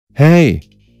Hey,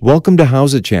 welcome to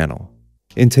How's Channel.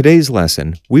 In today's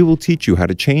lesson, we will teach you how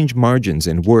to change margins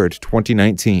in Word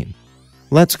 2019.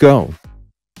 Let's go.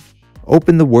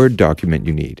 Open the Word document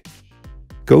you need.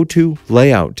 Go to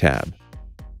Layout tab.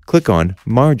 Click on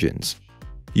Margins.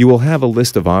 You will have a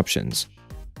list of options: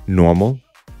 Normal,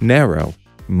 Narrow,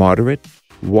 Moderate,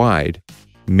 Wide,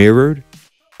 Mirrored,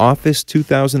 Office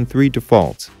 2003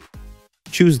 Default.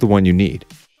 Choose the one you need.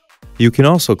 You can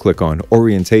also click on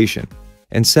Orientation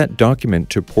and set document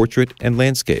to Portrait and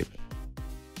Landscape.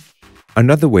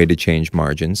 Another way to change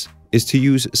margins is to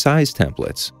use size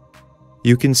templates.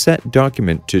 You can set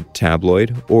document to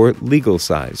Tabloid or Legal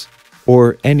Size,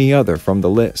 or any other from the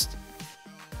list.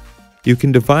 You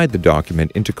can divide the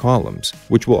document into columns,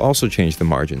 which will also change the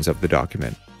margins of the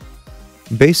document.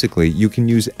 Basically, you can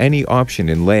use any option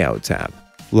in Layout tab,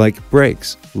 like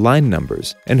breaks, line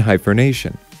numbers, and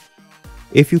hyphernation.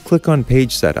 If you click on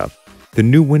Page Setup, the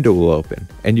new window will open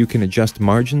and you can adjust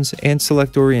margins and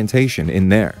select orientation in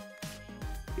there.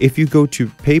 If you go to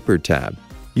Paper tab,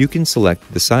 you can select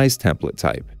the size template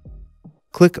type.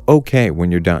 Click OK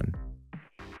when you're done.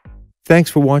 Thanks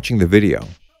for watching the video.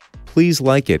 Please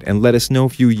like it and let us know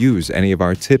if you use any of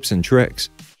our tips and tricks.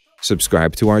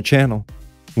 Subscribe to our channel.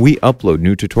 We upload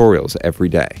new tutorials every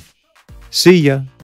day. See ya!